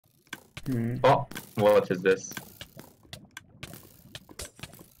Oh, what is this?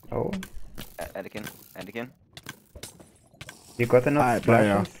 Oh, Anakin. you got enough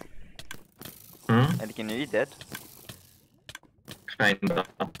splashes? Anakin, are you dead? Kinda.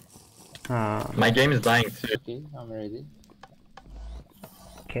 Ah, My game is dying too. Okay, I'm ready.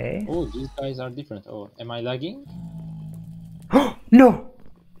 okay. Oh, these guys are different. Oh, am I lagging? No!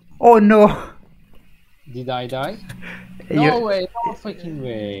 Oh no! Did I die? You're, No way, no fucking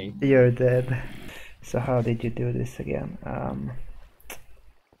way. you're dead. So how did you do this again?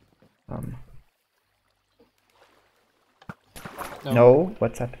 No,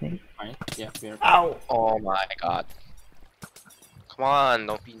 what's happening? Fine. Yeah, we're Ow! Oh my god. Come on,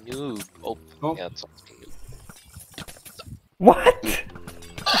 don't be noob. Oh, Oh. yeah, it's something new. What?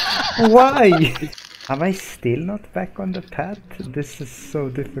 Why? Am I still not back on the path? This is so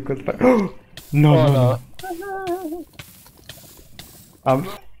difficult. But no, no.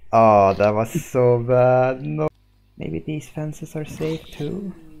 Oh, that was so bad. No. Maybe these fences are safe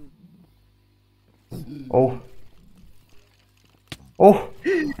too. Oh. Oh!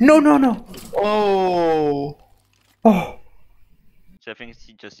 No, no, no! Oh! Oh! So I think it's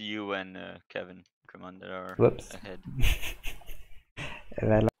just you and Kevin, Commander, are Whoops. ahead.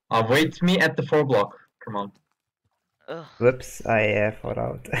 Well, Wait me at the 4 block. Come on. Ugh. whoops, I fought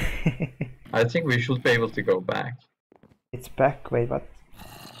out. I think we should be able to go back. It's back, wait, what?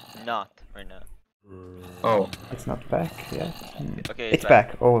 Not right now. Oh, It's not back yet. Okay, It's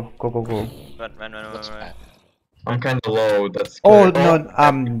back. Oh, go, go, go. Run. I'm kinda low. That's Oh, good.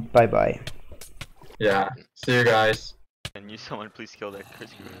 no, bye bye. Yeah. See you guys. Can you someone please kill that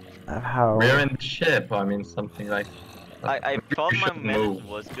Chris? How? We're in the ship. I mean, something like. I thought You my should medicine move.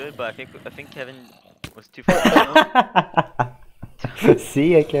 was good, but I think Kevin was too far.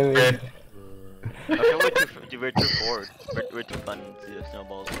 See, I can win. Okay, we're too forward. We're too fun to the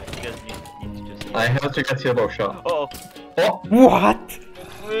snowballs. You guys need to just. I have to get yellow shot. Oh, Oh! What?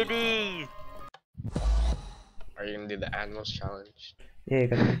 really? Are you gonna do the animals challenge? Yeah, you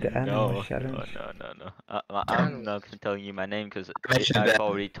gotta do the animal No, challenge. no. I'm not telling you my name because Mention I've that.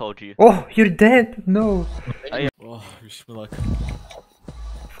 already told you. Oh, you're dead! No! Oh, wish me luck.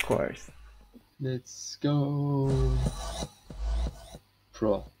 Of course. Let's go.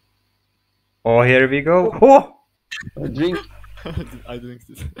 Pro. Oh, here we go. Oh! Drink. I didn't.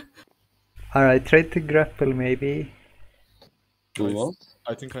 Alright, try to grapple maybe. Do what?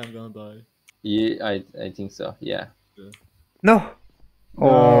 I think I'm gonna die. Yeah, I think so. Yeah. No!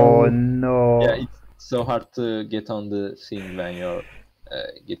 Oh no! Yeah, it's so hard to get on the scene when you're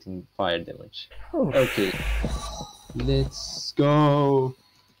getting fire damage. Oh. Okay. Let's go.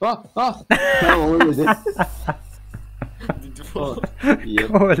 Oh, no, already. Did you fall? Yep.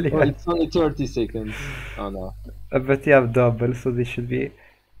 Holy Oh, hell. it's only 30 seconds. Oh no. But you have double, so this should be.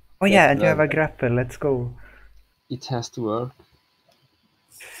 Oh yeah, That's and you have a double. grapple. Let's go. It has to work.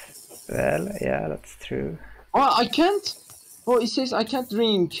 Well, yeah, that's true. Oh, I can't. Oh, it says I can't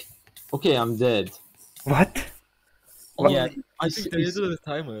drink. Okay, I'm dead. What? Oh, Yeah, I think they did a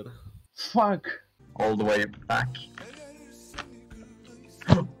timer. Fuck. All the way back.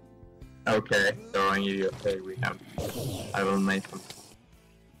 Okay, throwing you. Okay, we have. I will make them.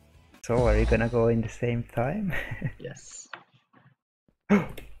 So are you gonna go in the same time? Yes.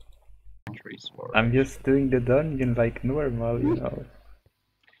 I'm just doing the dungeon like normal, you know.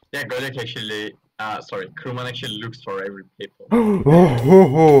 Yeah, Godek actually. Sorry, crewman actually looks for every people.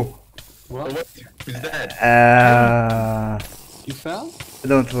 Oh, What? What? Who's that? You fell?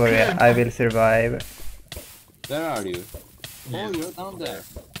 Don't worry, I will survive. Where are you? Oh, you're down there.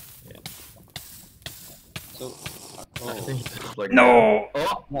 Yeah. So. I Oh. think it's like. No!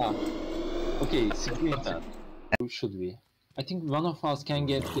 Oh! Yeah. Okay, screen that. Who should we? I think one of us can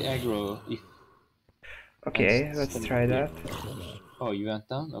get the aggro if. Okay, let's try that. Oh, you went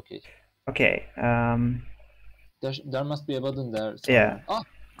down? Okay. Okay, There must be a button there. Yeah. Oh!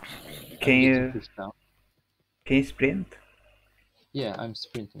 Can I'm you- getting pushed down. can you sprint? Yeah, I'm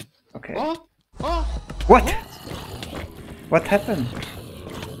sprinting. Okay. Oh! Oh! What? What happened?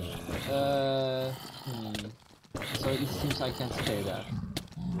 So it seems I can stay there.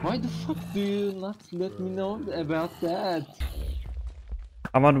 Why the fuck do you not let me know about that?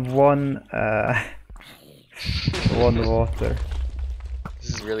 I'm on one water. This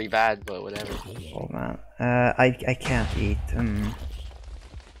is really bad, but whatever. Oh man, I can't eat.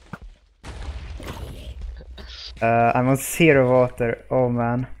 I'm on 0 water. Oh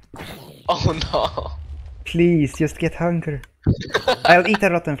man, Oh no! please just get hunger. I'll eat a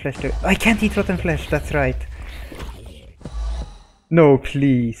rotten flesh too. I can't eat rotten flesh. That's right. No,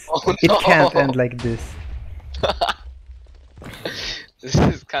 please. Oh It no! can't end like this. This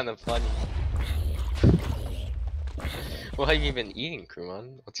is kind of funny. What have you been eating,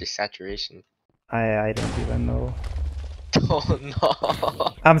 Kruman? What's your saturation? I don't even know. Oh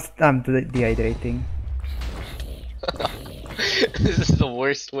no! I'm dehydrating. This is the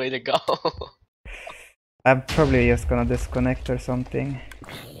worst way to go. I'm probably just gonna disconnect or something.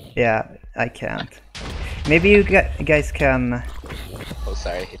 Yeah, I can't. Maybe you guys can. Oh,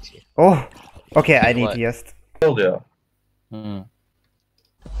 sorry, I hit you. Oh, okay. I need What? to just. Told ya.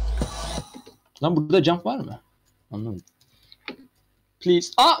 Lan burada jump var mı? Anladım.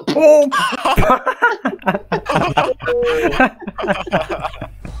 Please. Ah! Oh!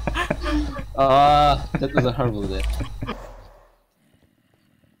 That was a horrible day.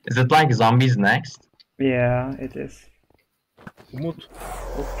 Is it like zombies next? Yeah, it is. Umut.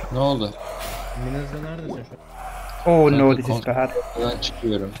 Ne oldu? Minez'de neredesin şu an? Oh no, Kanka, this is bad. Ben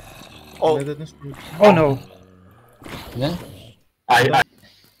çıkıyorum. Ne dedin? Oh no. Ne? I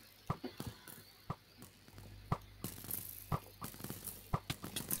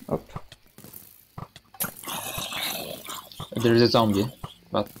Up. There is a zombie.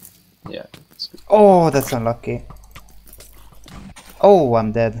 But yeah. It's good. Oh, that's unlucky. Oh,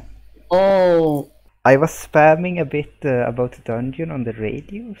 I'm dead. Oh! I was spamming a bit about the dungeon on the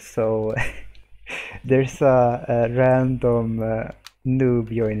radio, so there's a random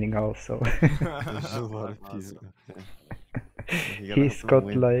noob joining also. There's a lot of people. Yeah. He's got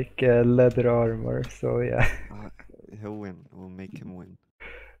like leather armor, so yeah. He'll win. We'll make him win.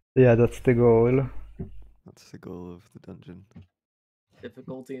 Yeah, that's the goal. That's the goal of the dungeon.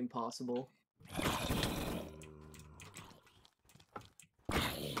 Difficulty impossible.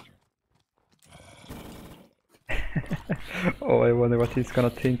 Oh, I wonder what he's gonna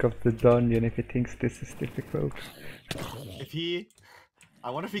think of the dungeon if he thinks this is difficult. I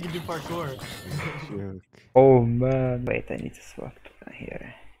wonder if he can do parkour. Joke. Oh man. Wait, I need to swap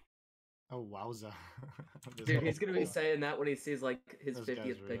here. Oh wowza. Dude, he's gonna be saying that when he sees like his This guy's 50th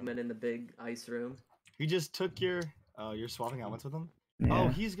real. pigment in the big ice room. He just took your you're swapping outfits with him? Yeah. Oh,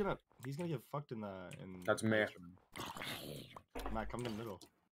 he's gonna get fucked in the That's me. Matt, come in the middle.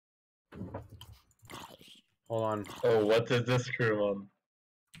 Hold on. Oh, what is this, Kruman?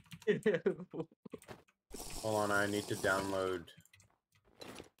 Hold on, I need to download.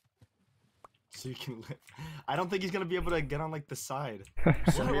 So you can live. I don't think he's gonna be able to get on like the side.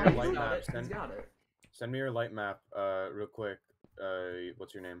 Send me your He's light got map. it, he's got it. Send me your light map, real quick.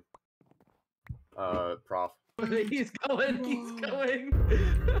 What's your name? Prof. He's going!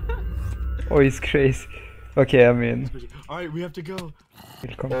 Oh, he's crazy. Okay, I'm in. Alright, we have to go.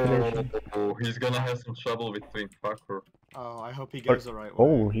 Compilation. Oh, he's gonna have some trouble with doing parkour. Oh, I hope he goes the right way.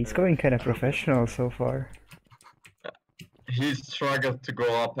 Oh, he's going kind of professional so far. He struggled to go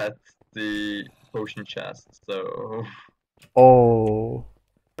up at the potion chest, so... Oh.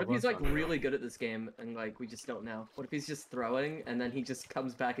 What if he's like really good at this game and like we just don't know? What if he's just throwing and then he just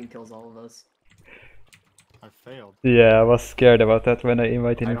comes back and kills all of us? I failed. Yeah, I was scared about that when I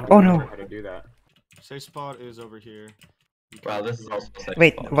invited him. Oh no! How to do that? Safe spot is over here. Well, this is also a safe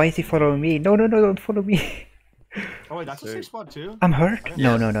Wait, spot. why is he following me? No, no, no, don't follow me. Oh wait, that's a safe spot too? I'm hurt?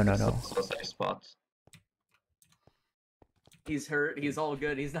 No, Yes, no, no, no, this is no. also a safe spot. He's hurt, he's all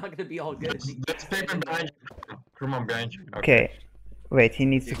good, he's not gonna be all good. if he- There's paper behind you. Kruman behind you. Okay. Wait, he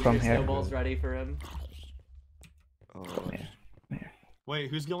needs to Dude, come your here. snowball's ready for him. Oh, Wait,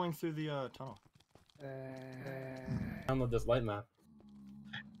 who's going through the tunnel? Download this light map.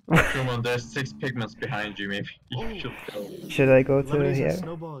 Kruman, there's 6 pigments behind you, maybe you should go. Should I go to Lebanese has here?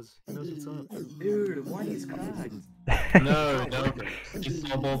 snowballs. He knows what's up. Dude, why he's cracked? No, no, just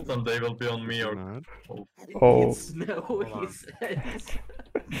snowballs and they will be on me or... mad? Oh, It's snow, he says.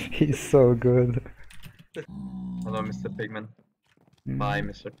 he's so good. Hello, Mr. Pigman. Bye,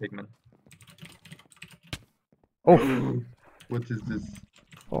 Mr. Pigman. Oh, What is this?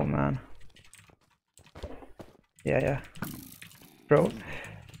 oh man. Yeah, yeah. Bro.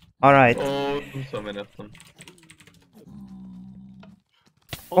 Alright. Oh, so many of them.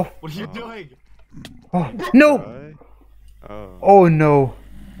 Oh, what are you doing? Oh, no! Why? Oh. Oh no.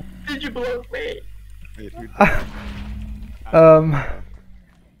 Did you block me? Wait, who Um.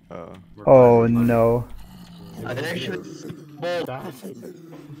 Oh. Oh no. I actually snowballed.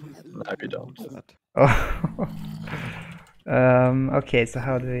 No, you don't. Oh. Okay, so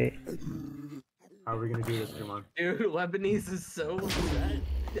how do we... How are we gonna do this, Kruman? Dude, Lebanese is so upset.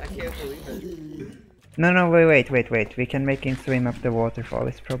 I can't believe it. No, no, wait. We can make him swim up the waterfall.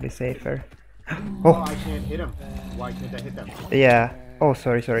 It's probably safer. Oh, Oh, I can't hit him. Why can't I hit them? yeah. Oh,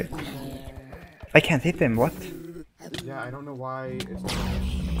 sorry. I can't hit him, what? Yeah, I don't know why it's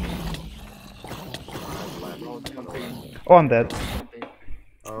Oh, it's comfy. Oh, I'm dead. Comfy.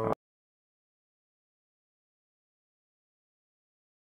 Oh.